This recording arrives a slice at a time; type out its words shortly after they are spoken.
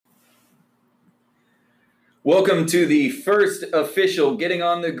Welcome to the first official Getting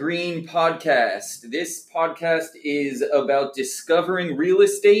on the Green podcast. This podcast is about discovering real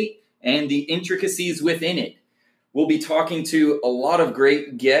estate and the intricacies within it. We'll be talking to a lot of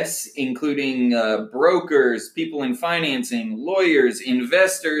great guests, including brokers, people in financing, lawyers,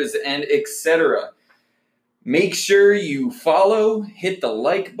 investors, and etc. Make sure you follow, hit the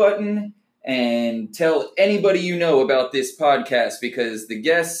like button, and tell anybody you know about this podcast because the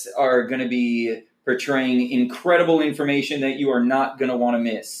guests are going to be portraying incredible information that you are not going to want to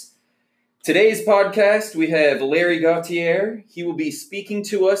miss. Today's podcast, we have Larry Gauthier. He will be speaking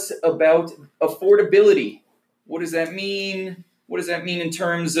to us about affordability. What does that mean? What does that mean in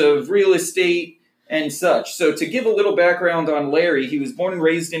terms of real estate and such? So to give a little background on Larry, he was born and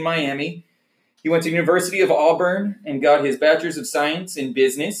raised in Miami. He went to the University of Auburn and got his Bachelor's of Science in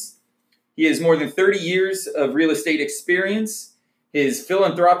Business. He has more than 30 years of real estate experience. His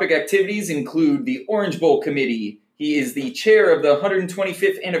philanthropic activities include the Orange Bowl Committee. He is the chair of the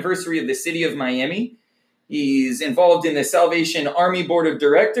 125th anniversary of the city of Miami. He's involved in the Salvation Army Board of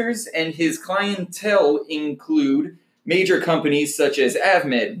Directors, and his clientele include major companies such as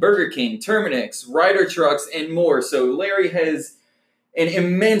AvMed, Burger King, Terminix, Ryder Trucks, and more. So Larry has an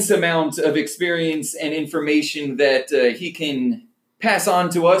immense amount of experience and information that he can pass on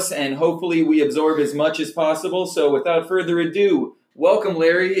to us, and hopefully we absorb as much as possible. So without further ado, welcome,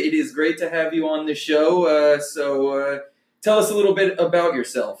 Larry. It is great to have you on the show. So tell us a little bit about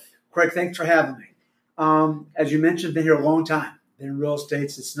yourself. Craig, thanks for having me. As you mentioned, been here a long time. Been in real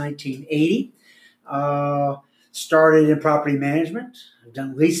estate since 1980. Started in property management. I've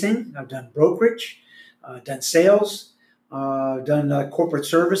done leasing. I've done brokerage. Done sales. Done corporate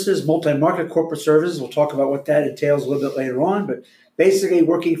services, multi-market corporate services. We'll talk about what that entails a little bit later on. But basically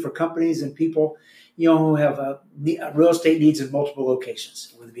working for companies and people who have real estate needs in multiple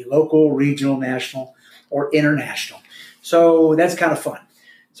locations, whether it be local, regional, national, or international. So that's kind of fun.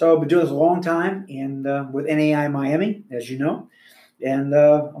 So I've been doing this a long time and with NAI Miami, as you know, and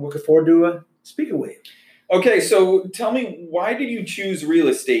I'm looking forward to speaking with you. Okay, so tell me, why did you choose real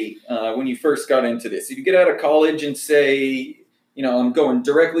estate when you first got into this? Did you get out of college and say, I'm going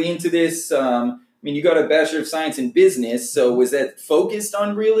directly into this? You got a Bachelor of Science in Business, so was that focused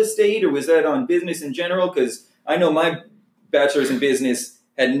on real estate or was that on business in general? Because I know my Bachelor's in Business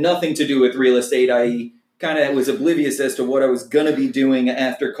had nothing to do with real estate. I kind of was oblivious as to what I was going to be doing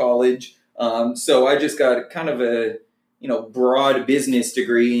after college. So I just got kind of a broad business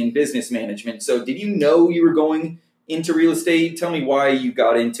degree in business management. So did you know you were going into real estate? Tell me why you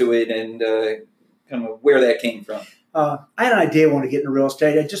got into it and kind of where that came from. I had an idea I wanted to get into real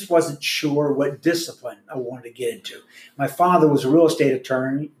estate. I just wasn't sure what discipline I wanted to get into. My father was a real estate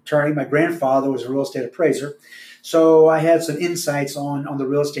attorney. My grandfather was a real estate appraiser. So I had some insights on the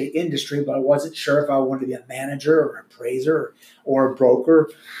real estate industry, but I wasn't sure if I wanted to be a manager or an appraiser or a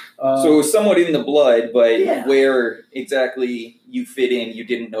broker. So it was somewhat in the blood, but where exactly you fit in, you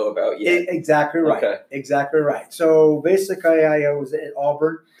didn't know about yet. Exactly right. Okay. Exactly right. So basically, I was at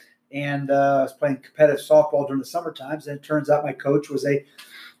Auburn and I was playing competitive softball during the summer times. And it turns out my coach was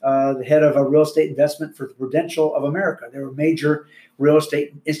the head of a real estate investment for Prudential of America. They were a major real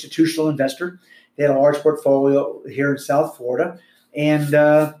estate institutional investor. They had a large portfolio here in South Florida. And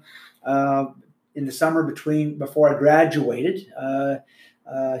in the summer before I graduated,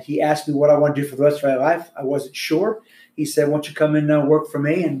 he asked me what I want to do for the rest of my life. I wasn't sure. He said, "Why don't you come and work for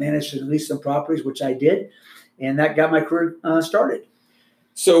me?" and manage to lease some properties, which I did. And that got my career started.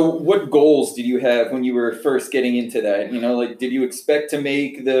 So what goals did you have when you were first getting into that? Did you expect to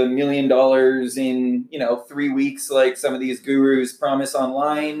make the $1 million in, 3 weeks like some of these gurus promise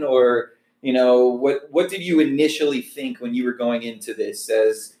online? Or, what did you initially think when you were going into this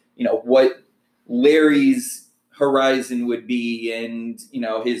as, what Larry's horizon would be and,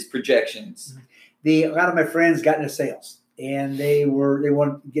 his projections? A lot of my friends got into sales and they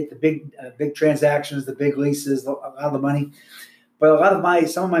wanted to get the big transactions, the big leases, a lot of the money. But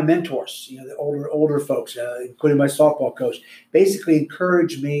some of my mentors, the older folks, including my softball coach, basically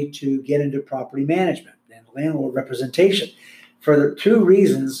encouraged me to get into property management and landlord representation. For the two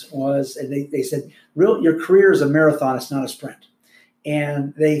reasons and they said, your career is a marathon, it's not a sprint.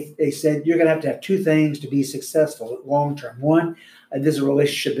 And they said, you're going to have two things to be successful long term. One, this is a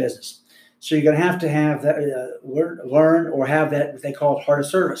relationship business. So you're going to have that, learn or have that, what they call heart of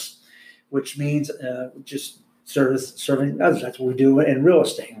service, which means just serving others. That's what we do in real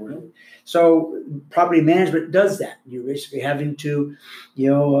estate. So property management does that. You're basically having to,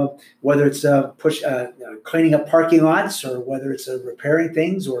 whether it's cleaning up parking lots, or whether it's repairing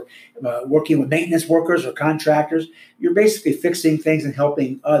things, or working with maintenance workers or contractors, you're basically fixing things and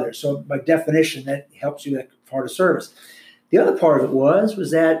helping others. So by definition, that helps you, that part of service. The other part of it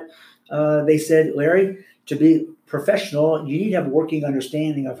was that they said, Larry, to be professional, you need to have a working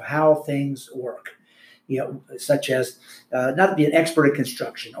understanding of how things work. Such as not to be an expert in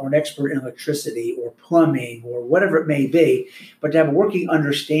construction or an expert in electricity or plumbing or whatever it may be, but to have a working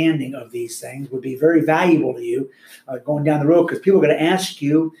understanding of these things would be very valuable to you going down the road, because people are going to ask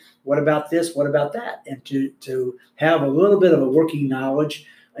you, what about this? What about that? And to have a little bit of a working knowledge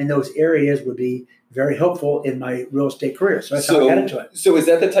in those areas would be very helpful in my real estate career. So that's how I got into it. So is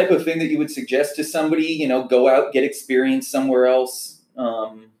that the type of thing that you would suggest to somebody, go out, get experience somewhere else,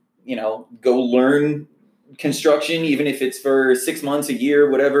 go learn construction, even if it's for 6 months, a year,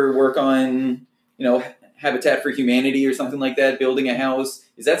 whatever, work on, Habitat for Humanity or something like that, building a house.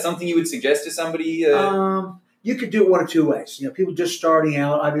 Is that something you would suggest to somebody? You could do it one of two ways. People just starting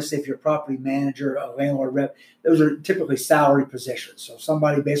out, obviously, if you're a property manager, a landlord rep, those are typically salary positions. So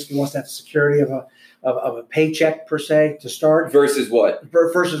somebody basically wants to have the security of a paycheck per se to start. Versus what?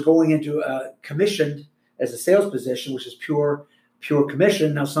 Versus going into commissioned as a sales position, which is pure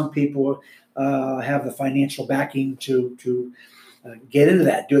commission. Now, some people have the financial backing to get into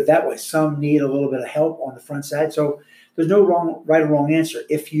that, do it that way. Some need a little bit of help on the front side. So there's no right or wrong answer.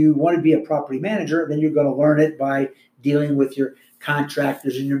 If you want to be a property manager, then you're going to learn it by dealing with your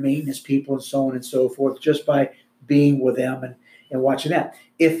contractors and your maintenance people and so on and so forth, just by being with them and watching that.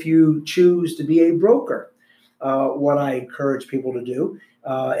 If you choose to be a broker, what I encourage people to do,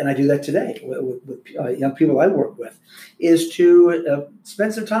 and I do that today with young people I work with, is to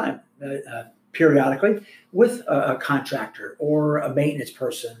spend some time periodically with a contractor or a maintenance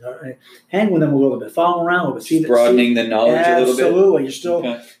person, hang with them a little bit, follow them around a little bit. Broadening the knowledge a little bit. Absolutely. You're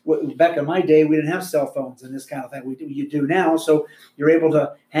still, back in my day, we didn't have cell phones and this kind of thing. You do now. So you're able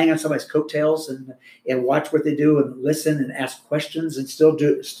to hang on somebody's coattails and watch what they do and listen and ask questions and still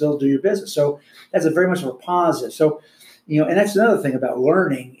do your business. So that's very much of a positive. So, and that's another thing about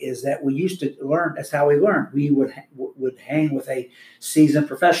learning, is that we used to learn. That's how we learned. We would hang with a seasoned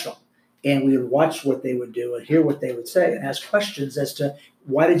professional, and we would watch what they would do and hear what they would say and ask questions as to,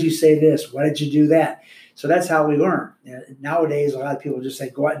 why did you say this? Why did you do that? So that's how we learn. Nowadays, a lot of people just say,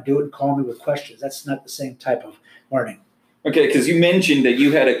 go out and do it and call me with questions. That's not the same type of learning. Okay, because you mentioned that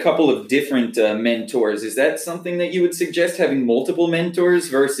you had a couple of different mentors. Is that something that you would suggest, having multiple mentors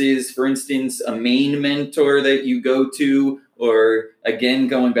versus, for instance, a main mentor that you go to, or again,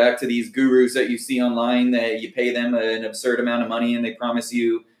 going back to these gurus that you see online that you pay them an absurd amount of money and they promise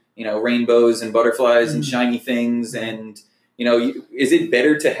you, rainbows and butterflies and shiny things. And, is it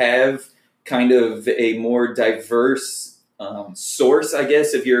better to have kind of a more diverse source, I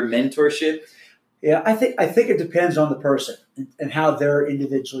guess, of your mentorship? Yeah, I think it depends on the person and how they're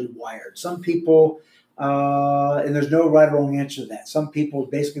individually wired. Some people, and there's no right or wrong answer to that. Some people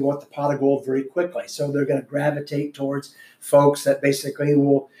basically want the pot of gold very quickly, so they're going to gravitate towards folks that basically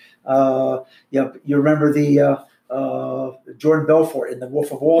will. You remember the Jordan Belfort in The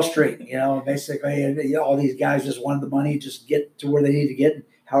Wolf of Wall Street. Basically, and, all these guys just wanted the money, just get to where they need to get,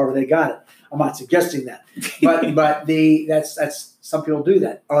 however they got it. I'm not suggesting that, but that's some people do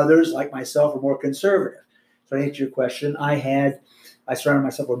that. Others, like myself, are more conservative. So to answer your question, I surrounded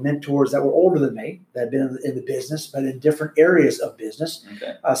myself with mentors that were older than me, that had been in the business, but in different areas of business.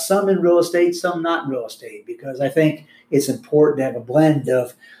 Okay. Some in real estate, some not in real estate, because I think it's important to have a blend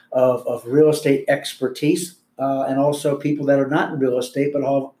of real estate expertise and also people that are not in real estate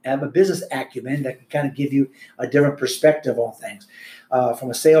but have a business acumen that can kind of give you a different perspective on things. From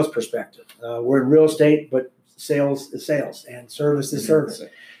a sales perspective, we're in real estate, but sales is sales and service is service.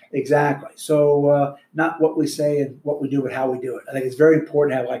 Exactly. So not what we say and what we do, but how we do it. I think it's very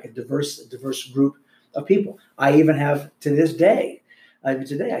important to have like a diverse group of people. I even have, to this day, even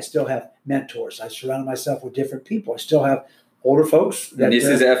today, I still have mentors. I surround myself with different people. I still have older folks. And this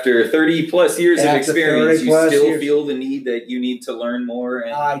is after 30 plus years of experience. You still feel the need that you need to learn more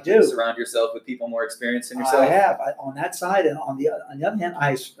and I do. Surround yourself with people more experienced than yourself? I have. On that side. And on the other hand,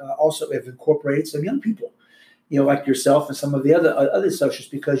 I also have incorporated some young people, like yourself and some of the other associates,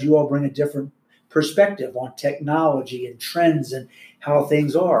 because you all bring a different perspective on technology and trends and how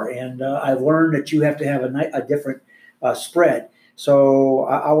things are. And I've learned that you have to have a different spread. So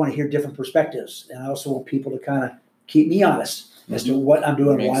I want to hear different perspectives. And I also want people to kind of keep me honest as to what I'm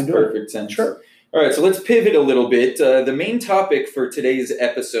doing and why I'm doing it. Makes perfect sense. Sure. All right, so let's pivot a little bit. The main topic for today's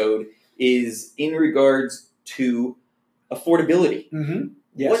episode is in regards to affordability. Mm-hmm.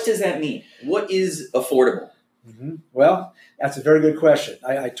 Yes. What does that mean? What is affordable? Mm-hmm. Well, that's a very good question.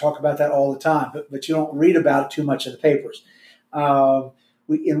 I talk about that all the time, but you don't read about it too much in the papers.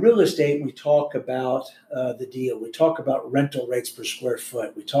 In real estate, we talk about the deal. We talk about rental rates per square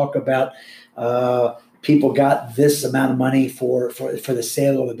foot. We talk about people got this amount of money for the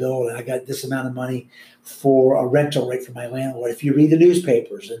sale of the building. I got this amount of money for a rental rate for my landlord. If you read the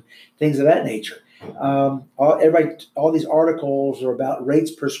newspapers and things of that nature, all these articles are about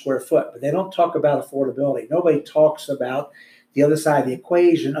rates per square foot, but they don't talk about affordability. Nobody talks about the other side of the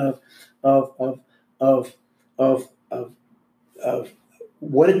equation of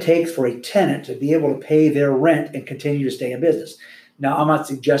what it takes for a tenant to be able to pay their rent and continue to stay in business. Now, I'm not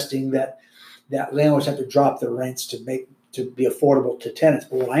suggesting that landlords have to drop their rents to be affordable to tenants,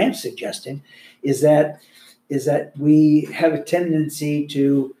 but what I am suggesting is that we have a tendency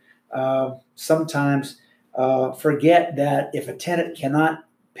to sometimes forget that if a tenant cannot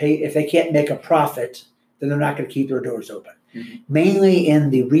pay, if they can't make a profit, then they're not going to keep their doors open. Mm-hmm. Mainly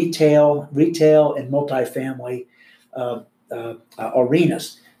in the retail and multifamily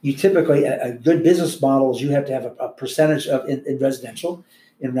arenas. You typically, a good business model is you have to have a percentage of in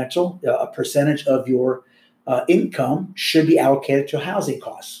rental, a percentage of your income should be allocated to housing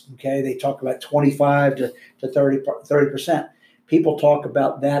costs. Okay, they talk about 25 to 30%. People talk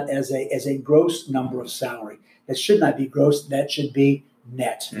about that as a gross number of salary. That should not be gross. That should be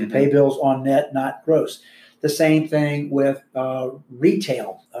net. Mm-hmm. You pay bills on net, not gross. The same thing with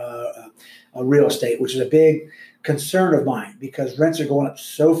retail real estate, which is a big concern of mine because rents are going up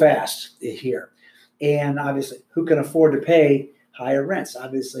so fast here. And obviously, who can afford to pay higher rents?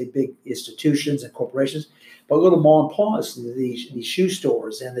 Obviously, big institutions and corporations. But little mom and pa's, the shoe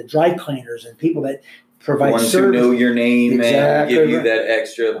stores and the dry cleaners and people that provide ones service. Who know your name exactly and give you right. that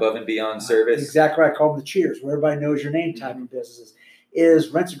extra above and beyond service. Exactly right. I call them the cheers, where everybody knows your name type of businesses. Is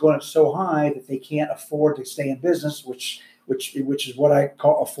rents are going up so high that they can't afford to stay in business, which is what I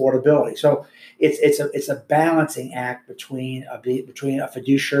call affordability. So it's a balancing act between a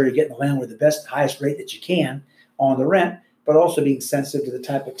fiduciary getting the landlord the best, highest rate that you can on the rent, but also being sensitive to the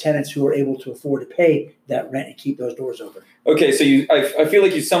type of tenants who are able to afford to pay that rent and keep those doors open. Okay, so I feel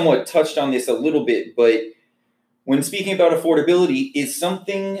like you somewhat touched on this a little bit, but when speaking about affordability, is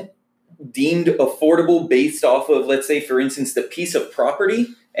something deemed affordable based off of, let's say, for instance, the piece of property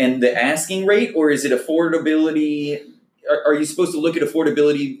and the asking rate, or is it affordability? Are you supposed to look at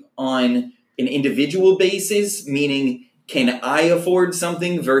affordability on an individual basis, meaning can I afford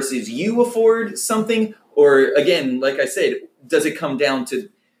something versus you afford something? Or again, like I said, does it come down to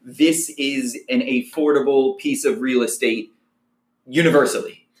this is an affordable piece of real estate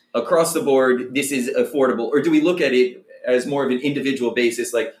universally? Across the board, this is affordable. Or do we look at it as more of an individual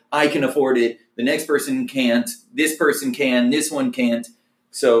basis, like I can afford it, the next person can't, this person can, this one can't.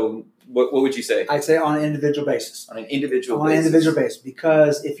 So what would you say? I'd say on an individual basis. On an individual basis. On an individual basis,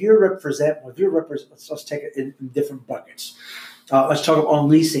 because let's take it in different buckets. Let's talk on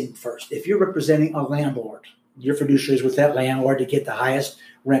leasing first. If you're representing a landlord, your fiduciary is with that landlord to get the highest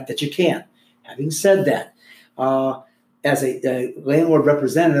rent that you can. Having said that, as a landlord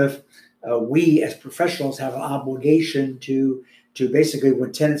representative, we as professionals have an obligation to basically,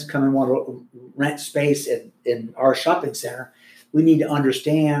 when tenants come and want to rent space in our shopping center, we need to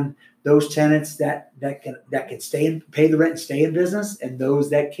understand those tenants that can stay and pay the rent and stay in business, and those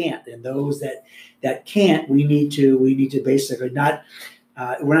that can't. And those that can't, we need to basically not.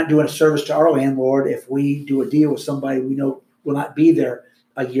 We're not doing a service to our landlord if we do a deal with somebody we know will not be there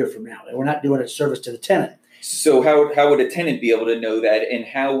a year from now, and we're not doing a service to the tenant. So how would a tenant be able to know that, and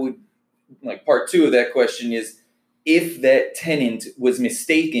how would, like, part two of that question is, if that tenant was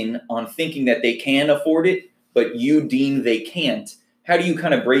mistaken on thinking that they can afford it, but you deem they can't, how do you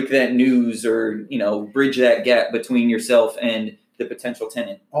kind of break that news or, bridge that gap between yourself and the potential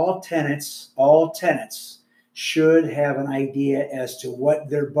tenant? All tenants should have an idea as to what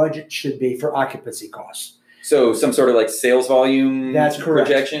their budget should be for occupancy costs. So some sort of like sales volume. That's correct.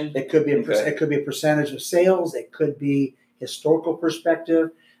 Projection? It could be it could be a percentage of sales. It could be historical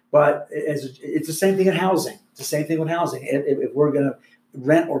perspective. But it's the same thing in housing. It's the same thing with housing. If we're going to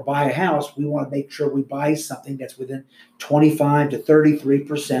rent or buy a house, we want to make sure we buy something that's within 25 to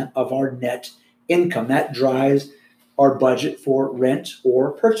 33% of our net income. That drives our budget for rent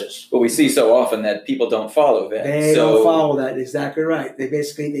or purchase. But we see so often that people don't follow that. They don't follow that. Exactly right. They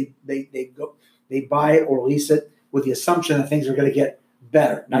basically they buy it or lease it with the assumption that things are going to get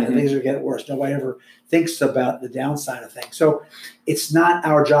better, not that Mhm. things are getting worse. Nobody ever thinks about the downside of things. So it's not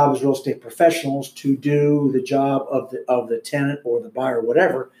our job as real estate professionals to do the job of the tenant or the buyer or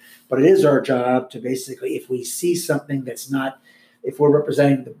whatever, but it is our job to basically, if we see something that's not, if we're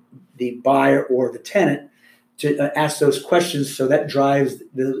representing the buyer or the tenant, to ask those questions, so that drives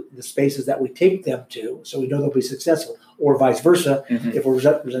the spaces that we take them to, so we know they'll be successful, or vice versa, Mhm. if we're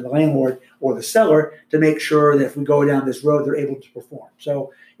representing the landlord or the seller, to make sure that if we go down this road, they're able to perform.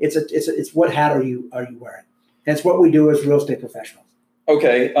 So it's what hat are you wearing? And it's what we do as real estate professionals.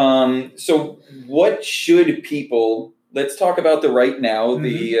 Okay. So what should people? Let's talk about the right now.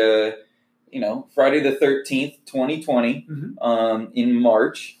 Mhm. Friday the 13th, 2020, Mhm. in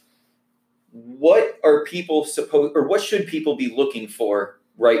March. What are people supposed, or what should people be looking for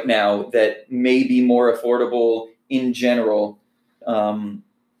right now that may be more affordable in general,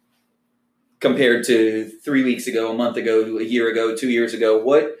 compared to 3 weeks ago, a month ago, a year ago, 2 years ago?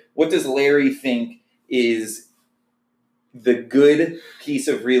 What does Larry think is the good piece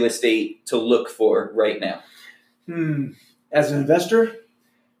of real estate to look for right now? As an investor,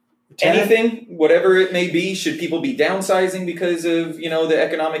 tenant, Anything, whatever it may be. Should people be downsizing because of the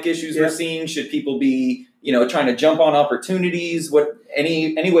economic issues we're Yep. seeing? Should people be trying to jump on opportunities?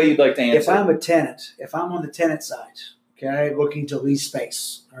 Any way you'd like to if answer? I'm a tenant, if I'm on the tenant side, okay, looking to lease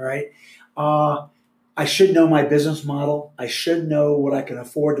space, all right, I should know my business model. I should know what I can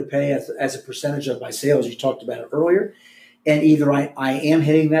afford to pay as a percentage of my sales. You talked about it earlier. And either I am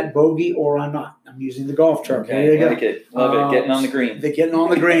hitting that bogey or I'm not. I'm using the golf term. Okay, There you like go. it. Love it. Getting on the green. The getting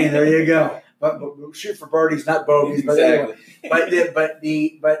on the green. There you go. But shoot for birdies, not bogeys.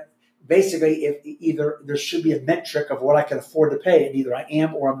 Exactly. But basically, if either there should be a metric of what I can afford to pay, and either I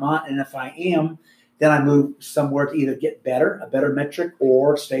am or I'm not. And if I am, then I move somewhere to either get a better metric,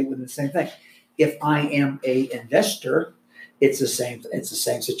 or stay within the same thing. If I am a investor, it's the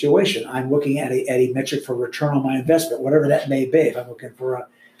same situation. I'm looking at a metric for return on my investment, whatever that may be. If I'm looking for a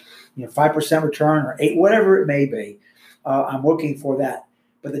 5% return or 8, whatever it may be, I'm looking for that.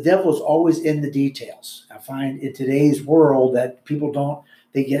 But the devil is always in the details. I find in today's world that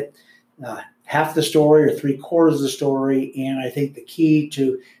they get half the story or 3/4 of the story. And I think the key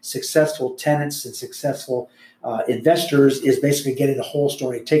to successful tenants and successful investors is basically getting the whole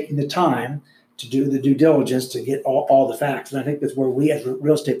story, taking the time to do the due diligence to get all the facts. And I think that's where we as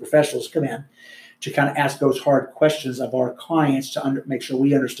real estate professionals come in, to kind of ask those hard questions of our clients to make sure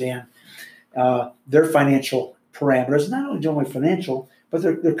we understand their financial parameters, not only financial, but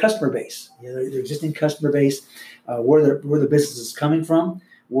their customer base, their existing customer base, where the business is coming from,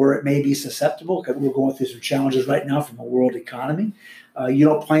 where it may be susceptible, because we're going through some challenges right now from a world economy. You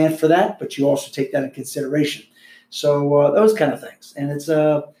don't plan for that, but you also take that in consideration. So those kind of things. And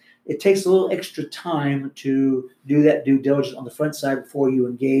it takes a little extra time to do that due diligence on the front side before you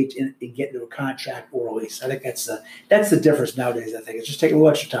engage and get into a contract or a lease. I think that's the difference nowadays. I think it's just taking a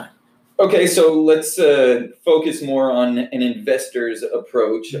little extra time. Okay, so let's focus more on an investor's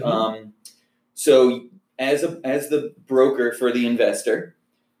approach. Mm-hmm. So as the broker for the investor,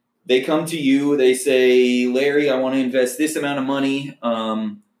 they come to you. They say, Larry, I want to invest this amount of money.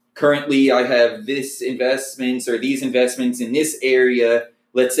 Currently, I have this investments or these investments in this area.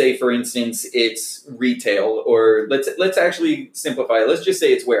 Let's say, for instance, it's retail, or let's actually simplify it. Let's just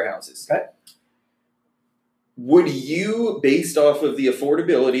say it's warehouses. Okay. Would you, based off of the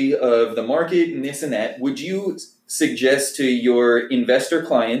affordability of the market and this and that, would you suggest to your investor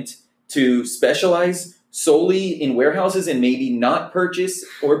client to specialize solely in warehouses and maybe not purchase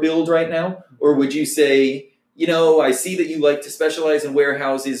or build right now? Or would you say, I see that you like to specialize in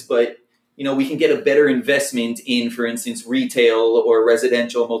warehouses, but we can get a better investment in, for instance, retail or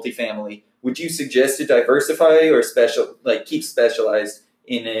residential multifamily. Would you suggest to diversify or keep specialized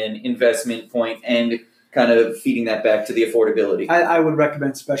in an investment point and kind of feeding that back to the affordability? I would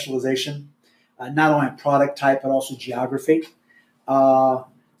recommend specialization, not only in product type, but also geography. The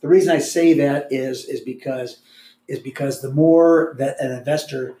reason I say that is because the more that an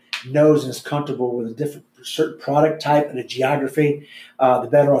investor knows and is comfortable with a certain product type and a geography, the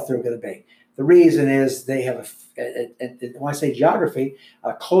better off they're going to be. The reason is they have and when I say geography,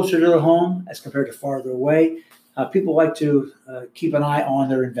 closer to their home as compared to farther away. People like to keep an eye on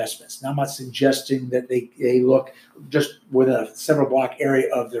their investments. Now, I'm not suggesting that they look just within a several block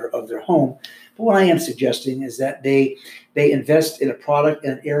area of their home, but what I am suggesting is that they invest in a product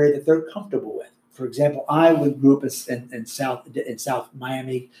in an area that they're comfortable with. For example, I grew up in South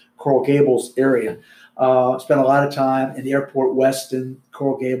Miami, Coral Gables area. Spent a lot of time in the airport west in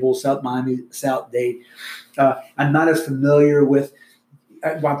Coral Gables, South Miami, South Dade. I'm not as familiar with.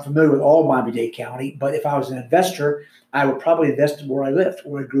 I'm familiar with all Miami-Dade County, but if I was an investor, I would probably invest where I lived,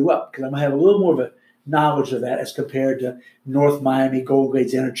 where I grew up, because I'm gonna have a little more of a knowledge of that as compared to North Miami, Golden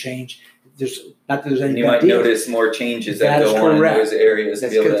Glades interchange. There's not that there's any. You might notice more changes that go on in those areas to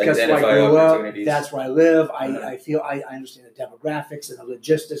be able to identify opportunities. That's where I live. I feel I understand the demographics and the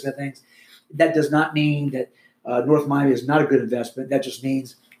logistics of things. That does not mean that North Miami is not a good investment. That just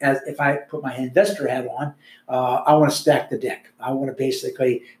means, as if I put my investor hat on, I want to stack the deck. I want to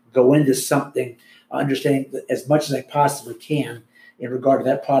basically go into something understanding as much as I possibly can in regard to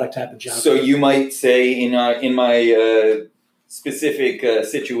that product type of job. So you might say in my specific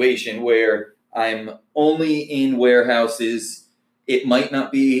situation where I'm only in warehouses, it might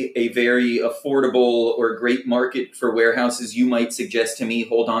not be a very affordable or great market for warehouses. You might suggest to me,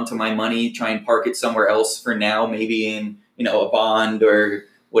 hold on to my money, try and park it somewhere else for now, maybe in a bond or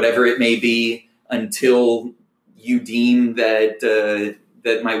whatever it may be, until you deem that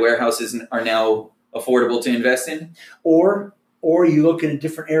that my warehouses are now affordable to invest in? Or you look in a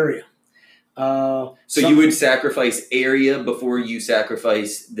different area. So you would sacrifice area before you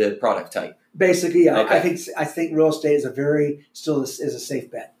sacrifice the product type? Basically, yeah. Okay. I think real estate is still a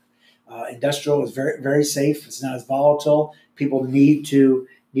safe bet. Industrial is very, very safe. It's not as volatile. People need to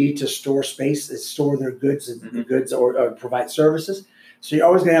store space, store their goods and goods or provide services. So you're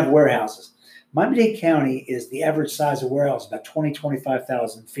always going to have warehouses. Miami-Dade County is the average size of warehouse about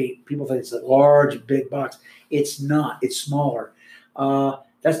 25,000 feet. People think it's a large, big box. It's not. It's smaller.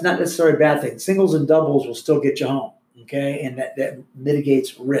 That's not necessarily a bad thing. Singles and doubles will still get you home, okay? And that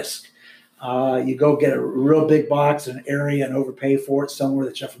mitigates risk. You go get a real big box in an area and overpay for it somewhere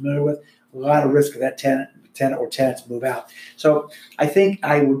that you're familiar with, a lot of risk of that tenant or tenants move out. So I think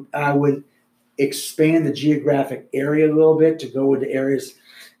I would expand the geographic area a little bit to go into areas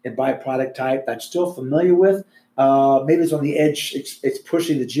and buy product type I'm still familiar with. Maybe it's on the edge. It's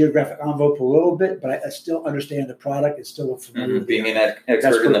pushing the geographic envelope a little bit, but I still understand the product. It's still familiar with being an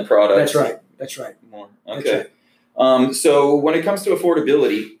expert in the product. That's right. More. Okay. Right. So when it comes to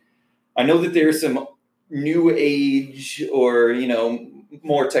affordability, I know that there's some new age or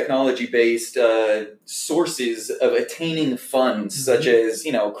more technology-based sources of attaining funds, such as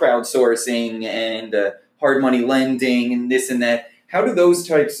crowdsourcing and hard money lending and this and that. How do those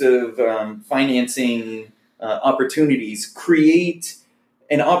types of financing opportunities create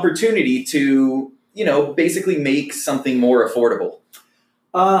an opportunity to, basically make something more affordable?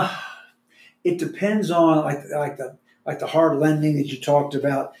 It depends on like the hard lending that you talked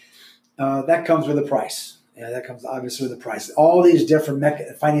about. That comes with a price. Yeah, that comes obviously with a price. All these different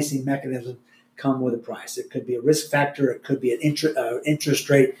financing mechanisms come with a price. It could be a risk factor. It could be an interest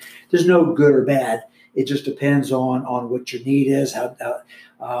rate. There's no good or bad. It just depends on what your need is, how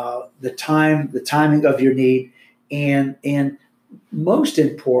the timing of your need, and most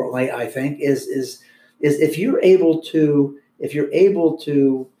importantly, I think is if you're able to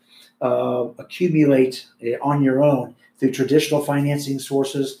accumulate on your own through traditional financing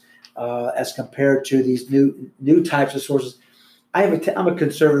sources as compared to these new types of sources. I'm a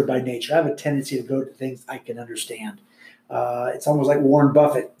conservative by nature. I have a tendency to go to things I can understand. It's almost like Warren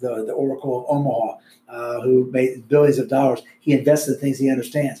Buffett, the Oracle of Omaha, who made billions of dollars. He invests in things he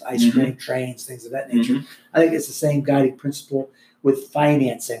understands, ice cream, trains, things of that nature. I think it's the same guiding principle with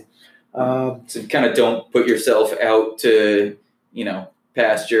financing. So kind of don't put yourself out to,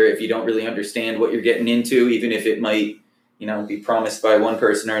 pasture if you don't really understand what you're getting into, even if it might, be promised by one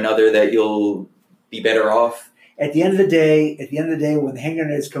person or another that you'll be better off. At the end of the day, when the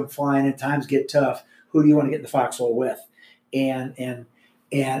hangnails come flying and times get tough, who do you want to get in the foxhole with? And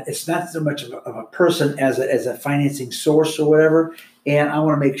it's not so much of a person as a financing source or whatever. And I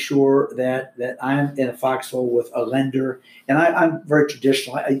want to make sure that I'm in a foxhole with a lender. And I'm very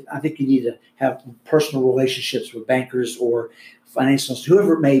traditional. I think you need to have personal relationships with bankers or financial,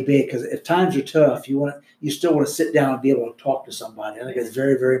 whoever it may be, because if times are tough, you still want to sit down and be able to talk to somebody. I think it's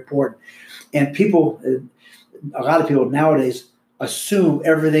very, very important. And a lot of people nowadays assume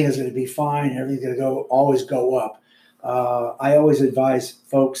everything is going to be fine, everything's going to always go up. I always advise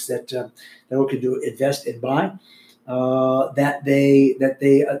folks that they're looking to invest and buy, that they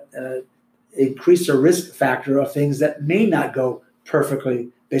increase their risk factor of things that may not go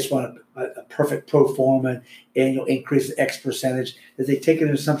perfectly based on a perfect pro forma and you'll increase X percentage. That they take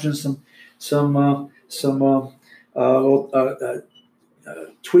into assumption some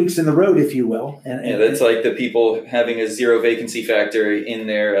tweaks in the road, if you will. That's like the people having a zero vacancy factor in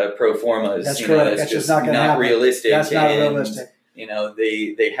their pro formas. That's correct. That's just not going to happen. Realistic. That's not realistic.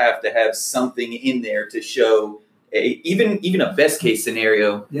 They have to have something in there to show even a best case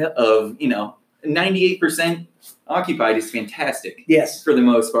scenario of 98% occupied is fantastic. Yes, for the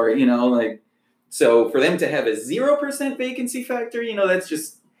most part. So for them to have a 0% vacancy factor, that's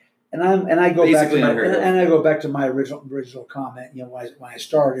just And I go basically back to unheard of. I go back to my original comment. When I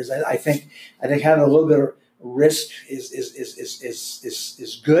started, is I think having a little bit of risk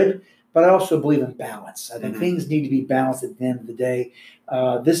is good, but I also believe in balance. I think things need to be balanced at the end of the day.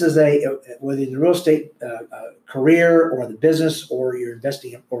 This is whether in the real estate career or the business or you're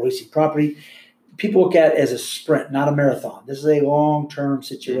investing in or leasing property. People look at it as a sprint, not a marathon. This is a long-term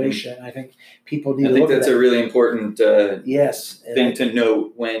situation. I think people need to look at that. I think that's a really important yes thing to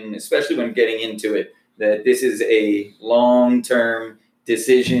note especially when getting into it, that this is a long-term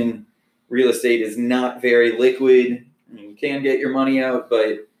decision. Real estate is not very liquid. You can get your money out,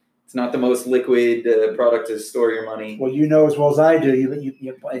 but it's not the most liquid product to store your money. Well, as well as I do,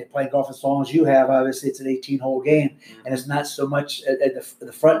 you play golf as long as you have. Obviously, it's an 18-hole game, and it's not so much at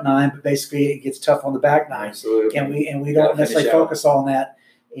the front nine, but basically it gets tough on the back nine. Absolutely. And we don't necessarily focus on that.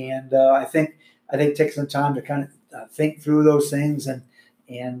 And I think take some time to kind of think through those things, and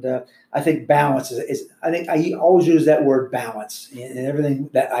I think balance is. I think I always use that word balance in everything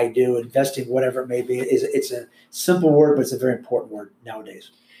that I do, investing, whatever it may be. It's a simple word, but it's a very important word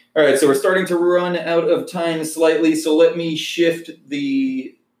nowadays. All right, so we're starting to run out of time slightly, so let me shift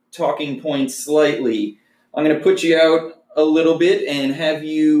the talking points slightly. I'm going to put you out a little bit and have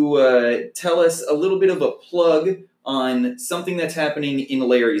you tell us a little bit of a plug on something that's happening in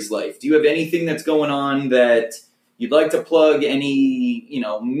Larry's life. Do you have anything that's going on that you'd like to plug? Any,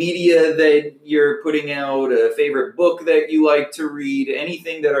 media that you're putting out, a favorite book that you like to read,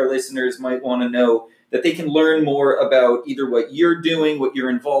 anything that our listeners might want to know that they can learn more about either what you're doing, what you're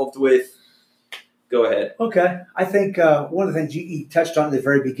involved with? Go ahead. Okay. I think one of the things you touched on at the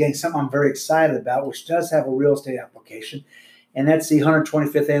very beginning, something I'm very excited about, which does have a real estate application, and that's the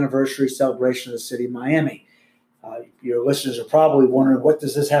 125th anniversary celebration of the city of Miami. Your listeners are probably wondering, what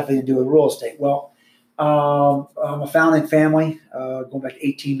does this have to do with real estate? Well, I'm a founding family, going back to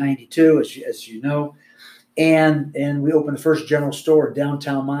 1892, as you know. And we opened the first general store in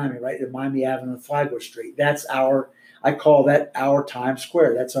downtown Miami, right at Miami Avenue and Flagler Street. I call that our Times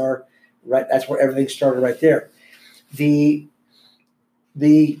Square. That's where everything started right there. The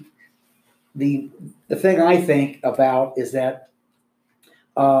thing I think about is that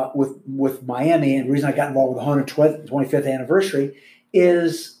with Miami, and the reason I got involved with the 125th anniversary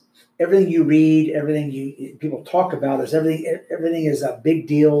is everything you read, everything people talk about is everything is big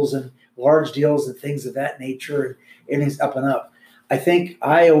deals and large deals and things of that nature, and everything's up and up. I think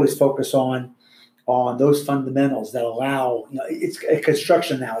I always focus on those fundamentals that allow, it's a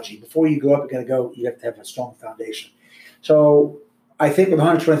construction analogy. Before you go up, you have to have a strong foundation. So I think with the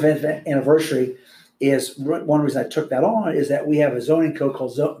 125th anniversary is one reason I took that on is that we have a zoning code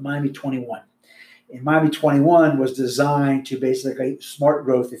called Miami 21. And Miami 21 was designed to basically smart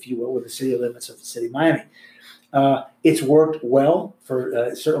growth, if you will, with the city limits of the city of Miami. It's worked well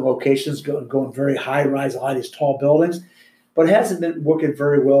for certain locations, going very high rise, a lot of these tall buildings, but it hasn't been working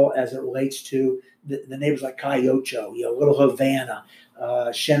very well as it relates to the neighbors like Cayocho, Little Havana,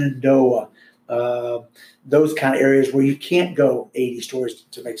 Shenandoah, those kind of areas where you can't go 80 stories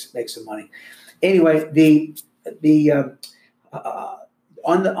to make some money. Anyway,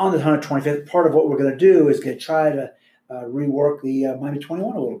 on the 125th, part of what we're going to do is going to try to rework the Miami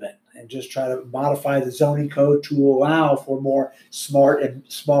 21 a little bit and just try to modify the zoning code to allow for more smart and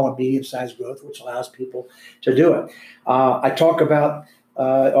small and medium-sized growth, which allows people to do it. I talk about,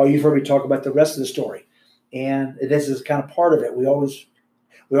 you've heard me talk about the rest of the story, and this is kind of part of it. We always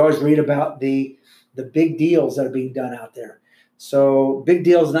read about the big deals that are being done out there. So big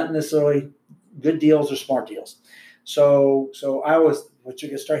deals, not necessarily good deals or smart deals. So what you're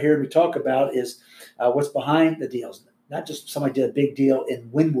going to start hearing me talk about is what's behind the deals. Not just somebody did a big deal in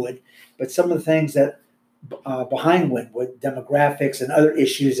Wynwood, but some of the things that behind Wynwood, demographics and other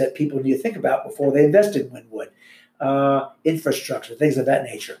issues that people need to think about before they invest in Wynwood, infrastructure, things of that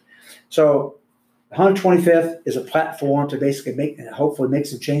nature. So 125th is a platform to basically hopefully make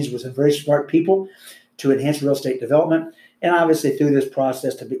some changes with some very smart people to enhance real estate development. And obviously through this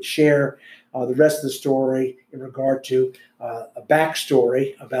process to share the rest of the story in regard to a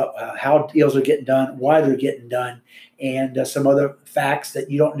backstory about how deals are getting done, why they're getting done, and some other facts that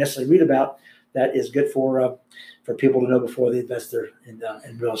you don't necessarily read about that is good for people to know before they invest in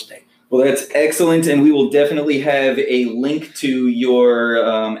real estate. Well, that's excellent, and we will definitely have a link to your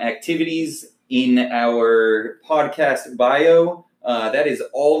activities in our podcast bio. That is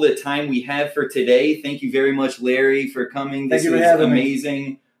all the time we have for today. Thank you very much, Larry, for coming. This was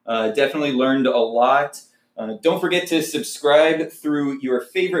amazing. Definitely learned a lot. Don't forget to subscribe through your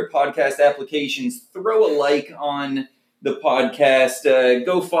favorite podcast applications. Throw a like on the podcast,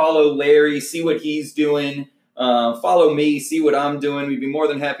 go follow Larry, see what he's doing. Follow me, see what I'm doing. We'd be more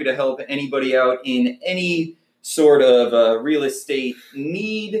than happy to help anybody out in any sort of real estate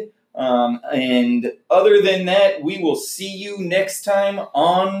need. And other than that, we will see you next time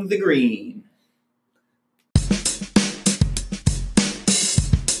on The Green.